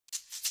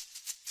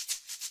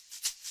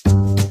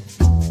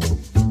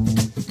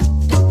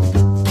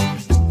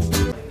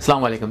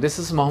Assalamu alaikum. This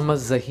is Muhammad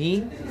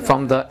Zaheer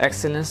from the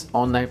Excellence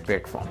Online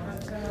Platform.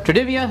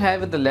 Today we are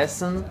having the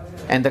lesson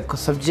and the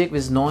subject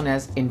is known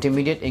as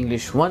Intermediate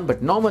English 1,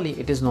 but normally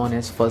it is known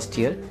as first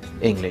year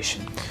English.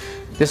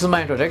 This is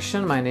my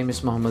introduction. My name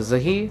is Muhammad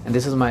Zaheer and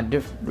this is my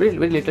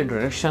really little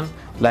introduction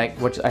like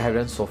what I have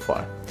done so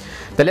far.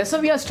 The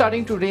lesson we are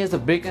starting today is the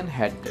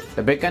Birkenhead Drill.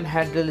 The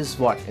Birkenhead Drill is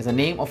what? Is the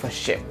name of a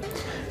ship.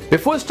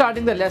 Before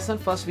starting the lesson,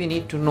 first we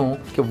need to know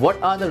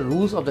what are the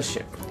rules of the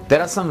ship. There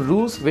are some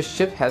rules which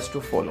ship has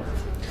to follow.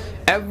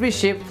 Every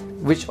ship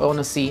which on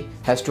a sea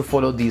has to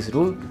follow these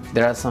rules.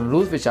 There are some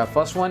rules which are,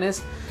 first one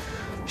is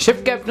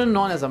ship captain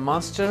known as a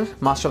master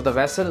of the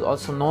vessel is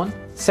also known.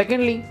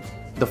 Secondly,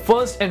 the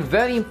first and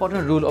very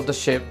important rule of the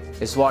ship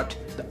is what?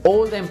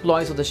 All the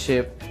employees of the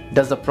ship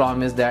does the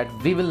promise that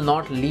we will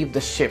not leave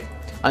the ship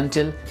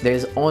until there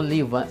is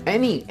only one,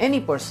 any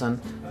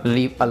person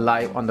leave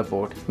alive on the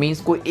boat.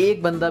 Means कोई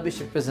एक बंदा भी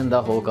ship पे जिंदा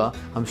होगा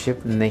हम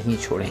ship नहीं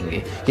छोड़ेंगे.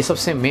 ये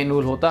सबसे मेन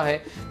रूल होता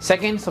है.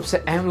 सेकंड सबसे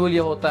अहम रूल ये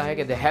होता है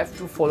कि they have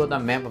to follow the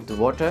map of the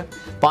water.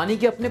 पानी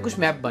के अपने कुछ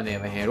मैप बने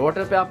हुए हैं.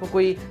 वाटर पे आपको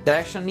कोई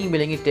डायरेक्शन नहीं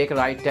मिलेंगी, टेक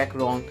राइट टेक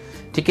रॉन्ग,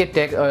 ठीक है,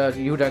 टेक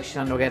यू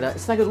डायरेक्शन वगैरह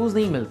इस तरह के रूल्स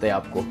नहीं मिलते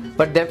आपको.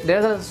 But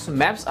there are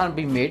maps R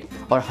be made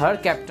और हर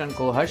कैप्टन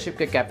को, हर शिप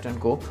के कैप्टन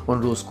को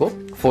उन रूल्स को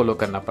फॉलो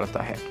करना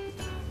पड़ता है.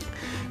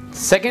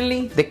 Secondly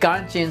they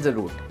can't change the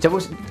root. जब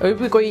अभी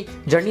भी कोई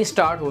जर्नी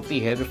स्टार्ट होती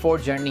है,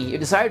 बिफोर जर्नी ये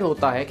डिसाइड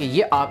होता है कि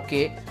ये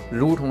आपके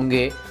रूट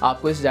होंगे,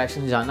 आपको इस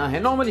डायरेक्शन जाना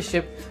है. नॉर्मली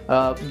शिप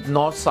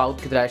नॉर्थ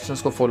साउथ की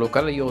डायरेक्शंस को फॉलो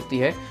कर रही होती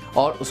है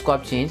और उसको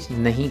आप चेंज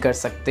नहीं कर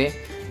सकते.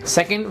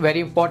 सेकेंड वेरी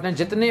इंपॉर्टेंट,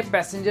 जितने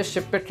पैसेंजर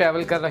शिप पे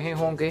ट्रैवल कर रहे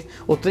होंगे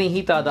उतनी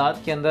ही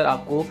तादाद के अंदर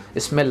आपको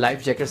इसमें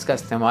लाइफ जैकेट्स का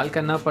इस्तेमाल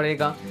करना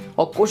पड़ेगा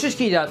और कोशिश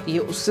की जाती है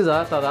उससे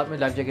ज़्यादा तादाद में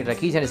लाइफ जैकेट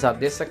रखी जाए. जैसे आप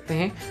देख सकते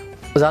हैं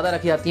ज़्यादा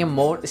रखी जाती है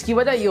मोर. इसकी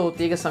वजह ये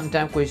होती है कि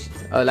समटाइम कोई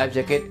लाइफ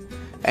जैकेट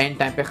एंड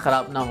टाइम पे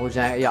ख़राब ना हो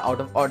जाए या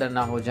आउट ऑफ ऑर्डर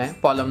ना हो जाए,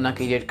 प्रॉब्लम ना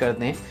क्रिएट कर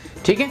दें.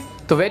 ठीक है,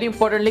 तो वेरी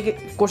इंपॉर्टेंट,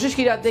 लेकिन कोशिश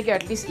की जाती है कि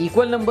at least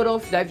equal number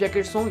of life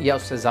jackets हों या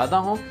उससे ज़्यादा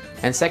हों.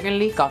 एंड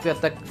सेकेंडली काफ़ी हद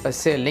तक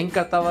इससे लिंक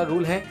करता हुआ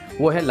रूल है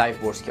वो है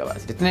लाइफ बोट्स की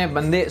आवाज़. जितने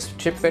बंदे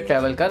शिप पे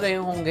ट्रैवल कर रहे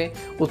होंगे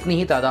उतनी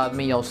ही तादाद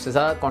में या उससे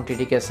ज़्यादा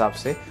क्वांटिटी के हिसाब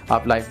से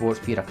आप लाइफ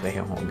बोट्स भी रख रहे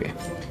होंगे.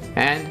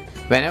 And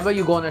whenever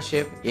you go on a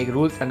ship, एक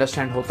रूल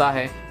अंडरस्टैंड होता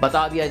है,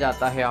 बता दिया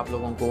जाता है आप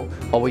लोगों को,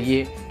 और वो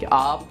ये कि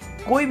आप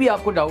कोई भी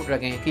आपको डाउट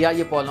रखें कि यार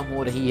ये प्रॉब्लम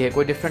हो रही है,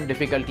 कोई डिफरेंट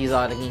डिफिकल्टीज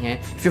आ रही हैं,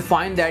 इफ़ यू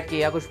फाइंड दैट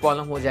कि यार कुछ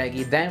प्रॉब्लम हो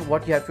जाएगी, then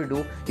what you have to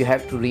do, you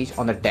have to reach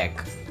on the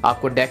deck.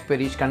 आपको डेक पे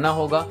रीच करना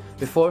होगा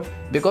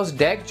बिकॉज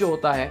डेक जो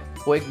होता है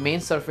वो एक मेन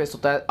सरफेस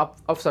होता है,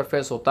 अप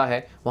सरफेस होता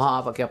है, वहाँ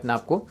आप आके अपने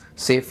आप को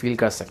सेफ फील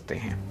कर सकते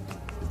हैं.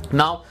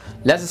 Now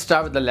let's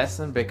start with the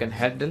lesson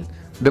Birkenhead Drill.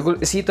 बिल्कुल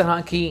इसी तरह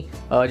की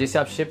जैसे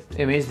आप शिप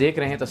इमेज देख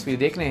रहे हैं, तस्वीर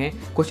देख रहे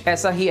हैं, कुछ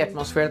ऐसा ही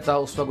एटमॉस्फेयर था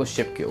उस वक्त उस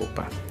शिप के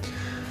ऊपर.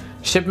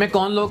 शिप में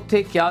कौन लोग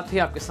थे, क्या थे,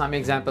 आपके सामने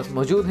एग्जांपल्स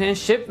मौजूद हैं.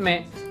 शिप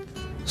में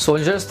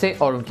सोल्जर्स थे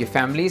और उनकी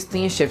फैमिलीज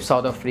थी. शिप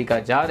साउथ अफ्रीका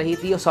जा रही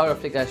थी और साउथ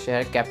अफ्रीका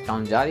शहर केप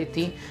टाउन जा रही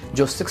थी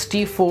जो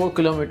 64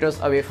 kilometres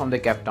away from the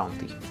Cape Town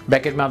थी.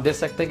 ब्रैकेट में आप देख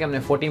सकते हैं कि हमने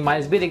 40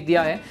 माइल्स भी लिख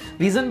दिया है.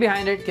 रीज़न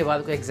बिहाइंड इट के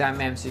बाद को एग्जाम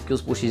में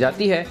MCQs पूछी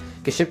जाती है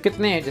कि शिप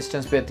कितने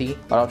डिस्टेंस पे थी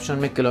और ऑप्शन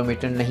में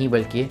किलोमीटर नहीं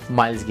बल्कि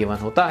माइल्स गिवन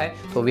होता है.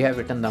 तो we have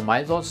written the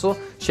miles also.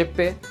 Ship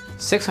पे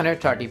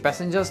 630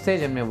 पैसेंजर्स थे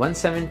जिनमें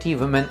 170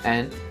 वुमेन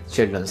एंड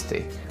चिल्ड्रंस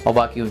थे और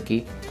बाकी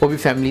उनकी वो भी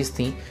फैमिलीज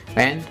थी.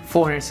 एंड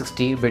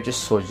 460 ब्रिटिश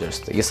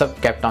सोल्जर्स थे. ये सब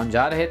केप टाउन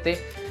जा रहे थे.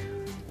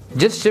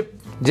 जिस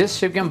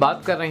शिप की हम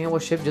बात कर रहे हैं वो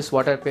शिप जिस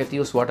वाटर पे थी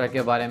उस वाटर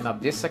के बारे में आप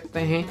देख सकते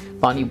हैं.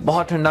 पानी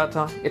बहुत ठंडा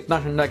था, इतना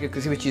ठंडा कि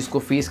किसी भी चीज़ को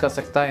फ्रीज कर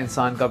सकता है,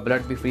 इंसान का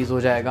ब्लड भी फ्रीज हो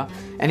जाएगा.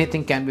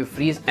 Anything can be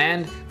freeze.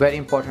 And very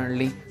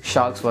importantly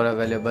sharks were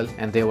available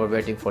and they were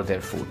waiting for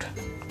their food.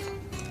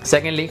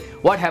 Secondly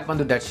what happened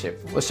to that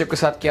ship. उस शिप के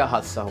साथ क्या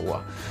हादसा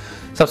हुआ.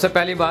 सबसे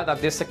पहली बात आप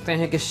देख सकते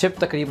हैं कि शिप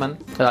तकरीबन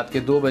रात के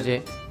 2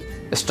 बजे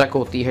स्ट्रक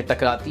होती है,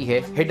 टकराती है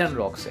हिडन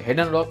रॉक से.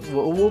 हिडन रॉक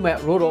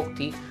वो रॉक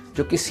थी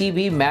जो किसी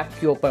भी मैप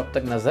के ऊपर अब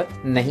तक नज़र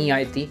नहीं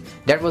आई थी.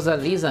 दैट वाज द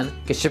रीज़न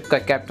कि शिप का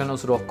कैप्टन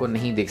उस रॉक को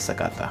नहीं देख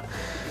सका था.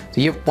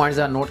 तो ये पॉइंट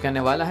ज़रा नोट करने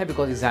वाला है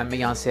बिकॉज एग्जाम में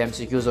यहाँ से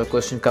MCQs और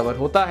क्वेश्चन कवर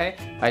होता है.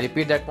 I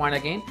repeat that point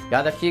again.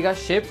 याद रखिएगा,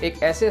 शिप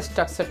एक ऐसे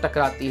स्ट्रक से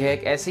टकराती है,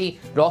 एक ऐसी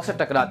रॉक से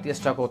टकराती है,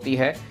 स्ट्रक होती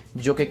है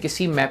जो कि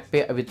किसी मैप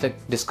पे अभी तक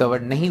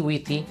डिस्कवर नहीं हुई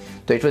थी.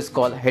 तो it was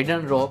called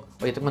hidden rock.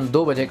 और ये तकरीबन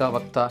 2 बजे का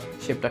वक्त था.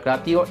 शिप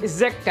टकराती है और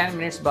एग्जैक्ट 10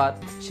 मिनट्स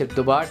बाद शिप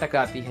दोबारा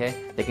टकराती है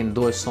लेकिन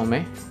 2 हिस्सों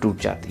में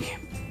टूट जाती है.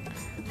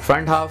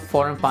 फ्रंट हाफ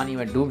फ़ौरन पानी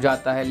में डूब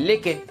जाता है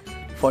लेकिन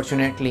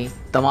फॉर्चुनेटली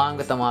तमाम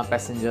के तमाम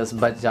पैसेंजर्स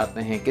बच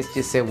जाते हैं. किस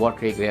चीज़ से,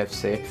 वाटरी ग्रेव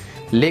से.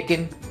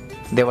 लेकिन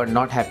दे were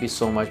not happy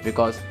so much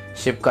because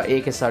ship का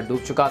एक हिस्सा डूब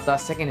चुका था,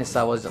 सेकेंड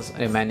हिस्सा वॉज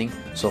रिमेनिंग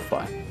सो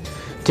फार.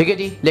 ठीक है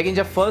जी. लेकिन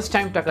जब फर्स्ट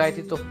टाइम टकराई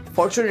थी तो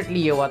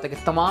फॉर्चुनेटली ये हुआ था कि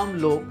तमाम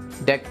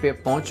लोग डेक पे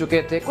पहुंच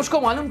चुके थे. कुछ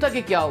को मालूम था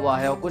कि क्या हुआ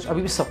है और कुछ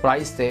अभी भी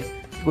सरप्राइज थे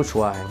कि कुछ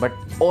हुआ है.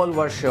 But all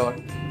were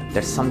sure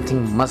that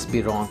something must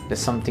be wrong, that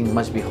something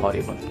must be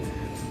horrible.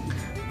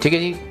 ठीक है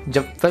जी।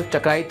 जब फ्लड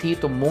टकराई थी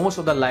तो most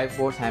of the life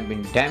boats have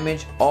been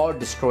damage और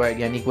डिस्ट्रॉयड,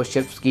 यानी कि वो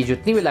शिप्स की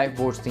जितनी भी लाइफ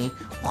बोट्स थी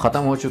ख़त्म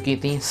हो चुकी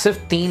थी।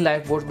 सिर्फ 3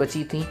 लाइफ बोट्स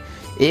बची थी।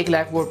 एक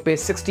लाइफ बोट पे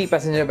 60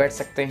 पैसेंजर बैठ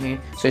सकते हैं,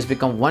 सो इट्स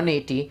बिकम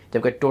 180,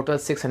 जबकि टोटल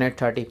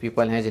 630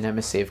 पीपल हैं जिन्हें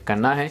हमें सेव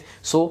करना है।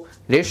 सो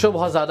रेशो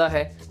बहुत ज़्यादा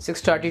है,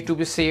 630 to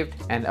be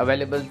saved and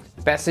available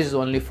passage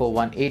only for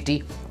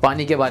 180।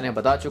 पानी के बारे में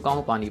बता चुका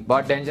हूँ, पानी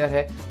बहुत डेंजर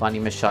है, पानी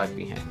में शार्क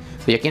भी हैं,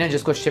 तो यकीनन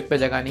जिसको शिप पे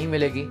जगह नहीं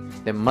मिलेगी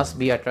they must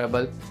be a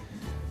trouble.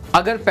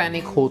 अगर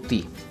पैनिक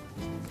होती,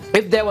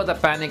 if there was a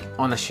panic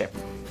on a ship,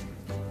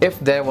 if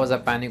there was a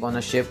panic on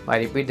a ship, I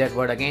repeat that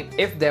word again,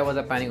 if there was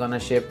a panic on a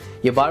ship,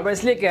 ये बार बार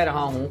इसलिए कह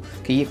रहा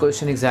हूँ कि ये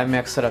question exam में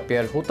अक्सर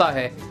appear होता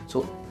है।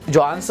 सो जो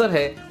आंसर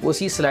है वो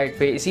उसी स्लाइड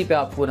पे, इसी पे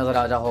आपको नज़र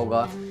आ रहा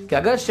होगा कि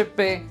अगर शिप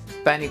पे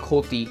पैनिक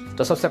होती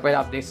तो सबसे पहले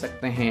आप देख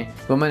सकते हैं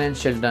women and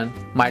children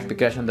might be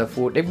crash on the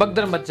फूट, एक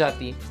भगदड़ मच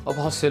जाती और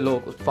बहुत से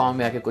लोग उस पाँव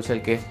में आके कुचल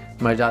के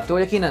मर जाते,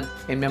 और यकीनन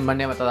इनमें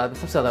मरने में तादाद में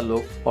सबसे ज़्यादा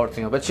लोग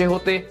औरतें और बच्चे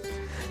होते।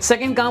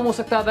 सेकंड काम हो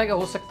सकता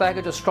है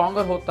कि जो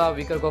स्ट्रॉन्गर होता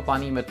वीकर को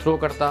पानी में थ्रो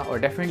करता, और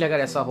डेफिनेटली अगर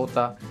ऐसा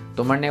होता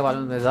तो मरने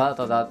वालों में ज़्यादा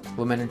तादाद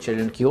वुमेन एंड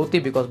चिल्ड्रन की होती,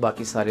 बिकॉज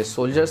बाकी सारे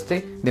सोल्जर्स थे,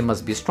 they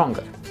must be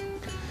stronger.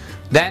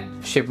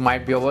 Then ship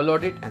might be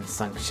overloaded and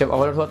sunk, ship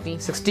overload होती,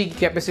 60 की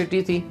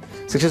कैपेसिटी थी,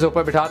 60 से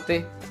ऊपर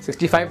बिठाते,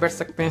 65 बैठ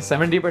सकते हैं,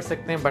 70 बैठ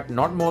सकते हैं, बट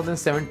नॉट मोर देन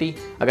 70।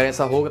 अगर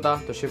ऐसा होता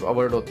तो शिप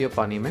ओवरलोड होती और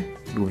पानी में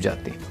डूब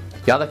जाती।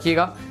 याद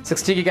रखिएगा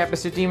 60 की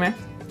कैपेसिटी में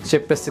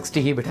शिप पे 60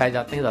 ही बिठाए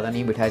जाते हैं, ज़्यादा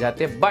नहीं बिठाए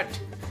जाते,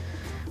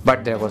 but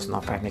there was no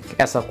panic,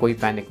 ऐसा कोई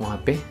पैनिक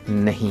वहाँ पे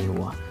नहीं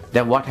हुआ।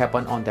 Then what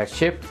happen on that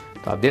ship,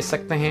 तो आप देख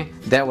सकते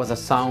हैं there was a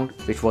sound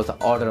which was the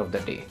order of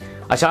the day.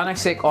 अचानक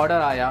से एक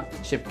ऑर्डर आया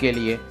शिप के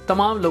लिए,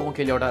 तमाम लोगों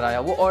के लिए ऑर्डर आया।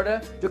 वो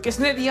ऑर्डर जो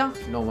किसने दिया,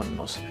 नो वन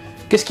नोस।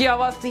 किसकी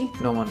आवाज़ थी,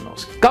 नो वन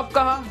नोस। कब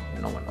कहा,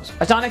 नो वन नोस।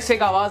 अचानक से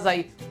एक आवाज़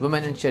आई,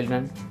 वुमेन एंड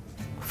चिल्ड्रन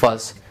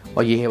फर्स्ट,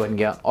 और ये बन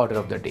गया order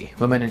of the day,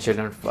 women and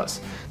children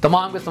first.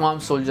 तमाम के तमाम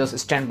सोल्जर्स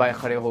स्टैंड बाय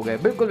खड़े हो गए,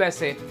 बिल्कुल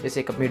वैसे जैसे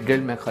एक अपनी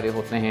ड्रिल में खड़े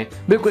होते हैं,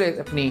 बिल्कुल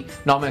अपनी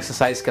नॉर्मल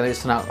एक्सरसाइज के अंदर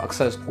जिस तरह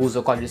अक्सर स्कूल्स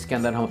और कॉलेज के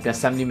अंदर हम अपनी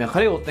असेंबली में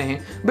खड़े होते हैं,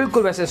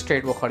 बिल्कुल वैसे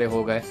स्ट्रेट वो खड़े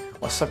हो गए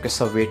और सब के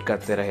सब वेट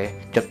करते रहे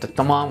जब तक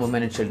तमाम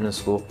वुमेन एंड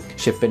चिल्ड्रंस को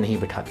शिप पे नहीं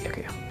बिठा दिया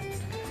गया।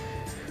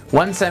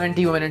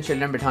 170 वुमेन एंड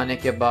चिल्ड्रन बिठाने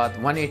के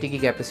बाद 180 की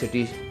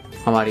कैपेसिटी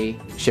हमारी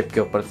शिप के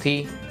ऊपर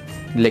थी,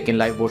 लेकिन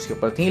लाइफ बोट्स के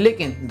ऊपर थी,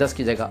 लेकिन 10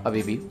 की जगह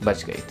अभी भी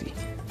बच गई थी।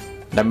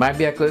 There might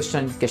be a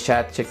question कि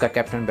शायद शिप का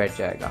कैप्टन बैठ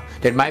जाएगा।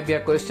 There might be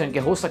a question कि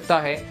हो सकता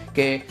है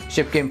कि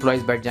शिप के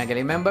एम्प्लॉयज़ बैठ जाएंगे।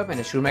 रिमेंबर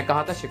मैंने शुरू में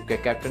कहा था शिप के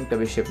कैप्टन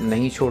कभी शिप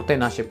नहीं छोड़ते,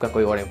 ना शिप का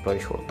कोई और एम्प्लॉय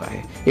छोड़ता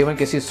है। इवन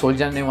किसी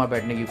सोल्जर ने वहाँ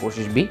बैठने की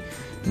कोशिश भी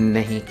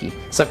नहीं की।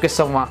 सबके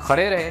सब वहाँ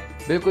खड़े रहे,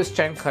 बिल्कुल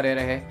स्टैंड खड़े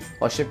रहे,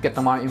 और शिप के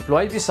तमाम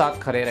एम्प्लॉयज़ भी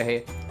साथ खड़े रहे,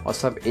 और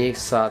सब एक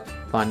साथ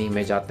पानी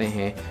में जाते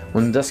हैं।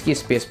 उन 10 की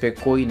स्पेस पे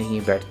कोई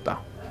नहीं बैठता,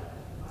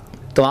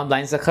 तो हम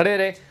लाइन से खड़े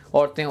रहे,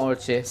 औरतें और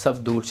बच्चे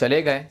सब दूर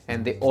चले गए,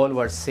 and they all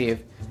were safe.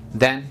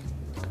 Then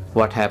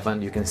what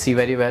happen, you can see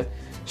very well,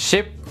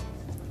 ship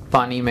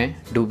पानी में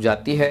डूब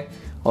जाती है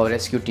और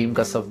रेस्क्यू टीम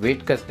का सब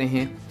वेट करते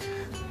हैं,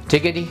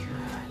 ठीक है जी।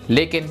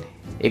 लेकिन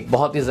एक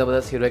बहुत ही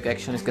ज़बरदस्त हीरोइक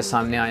एक्शन इसके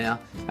सामने आया।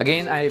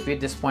 Again I repeat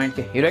this point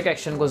कि हीरोइक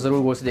एक्शन को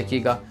ज़रूर गौर से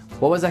देखिएगा।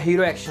 What was the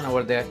hero action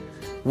over there,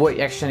 वो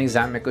एक्शन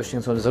एग्जाम में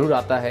क्वेश्चन में ज़रूर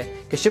आता है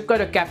कि शिप का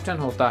जो कैप्टन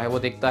होता है वो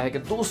देखता है कि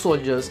 2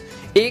 सोल्जर्स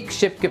एक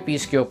शिप के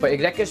पीस के ऊपर,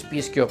 एक रैकेट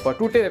पीस के ऊपर,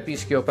 टूटे हुए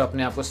पीस के ऊपर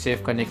अपने आप को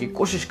सेव करने की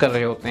कोशिश कर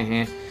रहे होते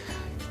हैं।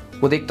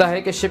 वो देखता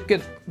है कि शिप के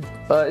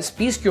इस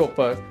पीस के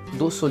ऊपर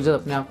 2 सोल्जर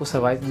अपने आप को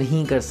सर्वाइव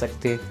नहीं कर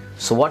सकते।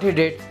 सो व्हाट ही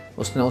डिड,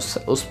 उसने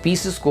उस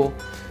पीसेस को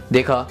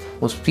देखा,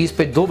 उस पीस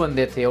पे 2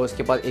 बंदे थे और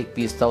उसके पास एक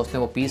पीस था। उसने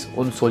वो पीस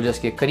उन सोल्जर्स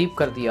के करीब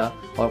कर दिया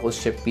और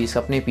उस शिप पीस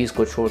अपने पीस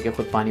को छोड़ के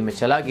खुद पानी में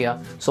चला गया।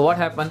 सो व्हाट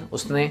हैपन,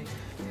 उसने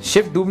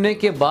शिप डूबने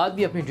के बाद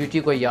भी अपनी ड्यूटी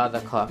को याद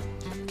रखा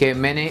कि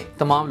मैंने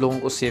तमाम लोगों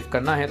को सेव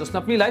करना है, तो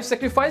उसने अपनी लाइफ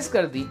सेक्रीफाइस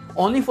कर the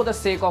only for the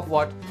sake of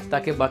what,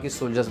 ताकि बाकी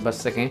सोल्जर्स बच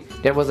सकें।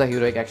 That was a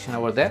heroic action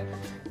over there.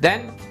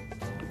 Then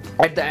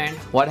at the end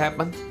what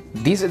happen,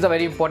 this is a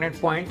very important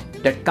point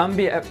that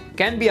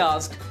can be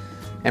asked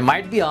and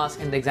might be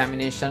asked in the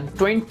examination.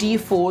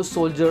 24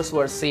 soldiers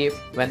were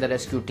saved when the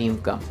rescue team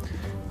come.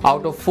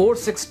 Out of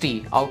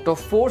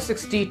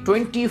 460,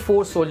 24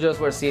 soldiers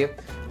were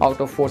saved.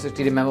 Out of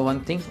 460, remember one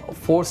thing,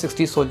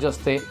 460 soldiers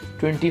थे,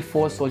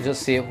 24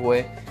 soldiers save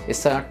हुए।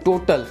 इस तरह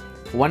total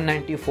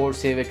 194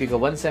 save है, क्योंकि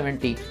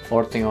 170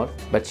 औरतें और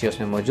बच्चे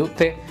उसमें मौजूद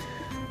थे।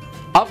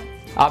 अब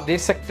आप देख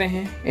सकते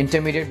हैं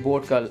इंटरमीडिएट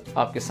बोर्ड का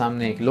आपके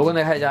सामने एक लोगो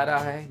दिखाया जा रहा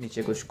है,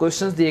 नीचे कुछ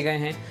क्वेश्चंस दिए गए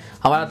हैं।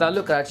 हमारा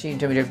ताल्लुक कराची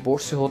इंटरमीडिएट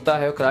बोर्ड से होता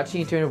है, और कराची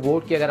इंटरमीडिएट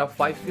बोर्ड के अगर आप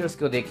 5 ईयर्स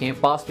को देखें,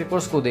 पास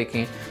पेपर्स को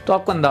देखें, तो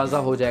आपको अंदाज़ा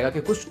हो जाएगा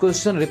कि कुछ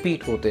क्वेश्चन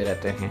रिपीट होते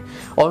रहते हैं,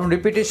 और उन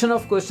रिपीटेशन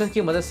ऑफ क्वेश्चन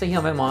की मदद से ही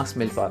हमें मार्क्स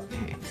मिल पाते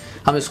हैं,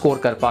 हम स्कोर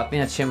कर पाते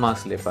हैं, अच्छे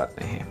मार्क्स ले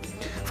पाते हैं।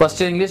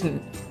 फर्स्ट ईयर इंग्लिश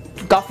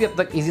काफ़ी हद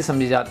तक ईजी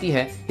समझी जाती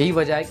है। यही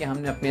वजह है कि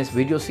हमने अपने इस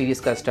वीडियो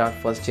सीरीज़ का स्टार्ट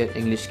फर्स्ट ईयर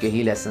इंग्लिश के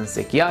ही लेसन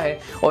से किया है,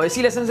 और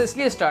इसी लेसन से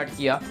इसलिए स्टार्ट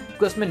किया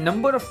कि उसमें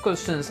नंबर ऑफ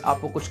क्वेश्चंस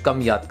आपको कुछ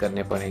कम याद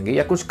करने पड़ेंगे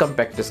या कुछ कम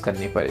प्रैक्टिस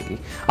करनी पड़ेगी।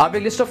 आप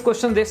एक लिस्ट ऑफ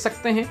क्वेश्चन देख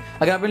सकते हैं।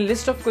 अगर आप इन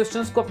लिस्ट ऑफ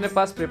क्वेश्चंस को अपने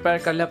पास प्रिपेयर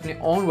कर लें अपने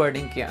ओन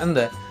वर्डिंग के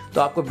अंदर,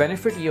 तो आपको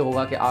बेनिफिट ये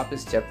होगा कि आप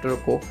इस चैप्टर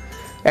को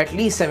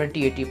एटलीस्ट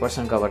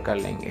 70-80% कवर कर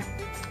लेंगे।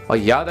 और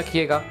याद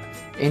रखिएगा,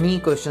 इन्हीं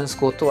क्वेश्चंस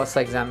को थोड़ा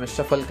सा एग्जाम में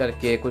शफल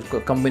करके कुछ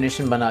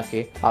कॉम्बिनेशन बना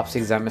के आपसे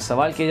एग्जाम में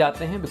सवाल किए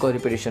जाते हैं, बिकॉज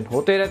रिपीटेशन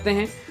होते रहते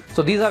हैं।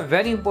 So these are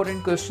very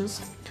important questions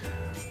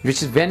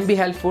which is when be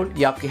helpful,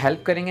 ये आपकी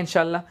हेल्प करेंगे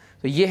इंशाल्लाह।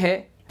 तो ये है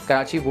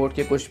कराची बोर्ड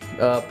के कुछ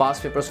पास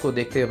पेपर्स को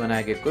देखते हुए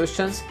बनाए गए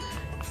questions.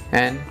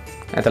 And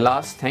at the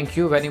last, thank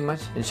you very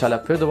much. इंशाल्लाह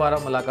फिर दोबारा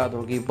मुलाकात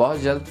होगी बहुत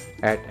जल्द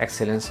एट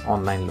एक्सीलेंस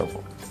ऑनलाइन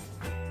लोगो।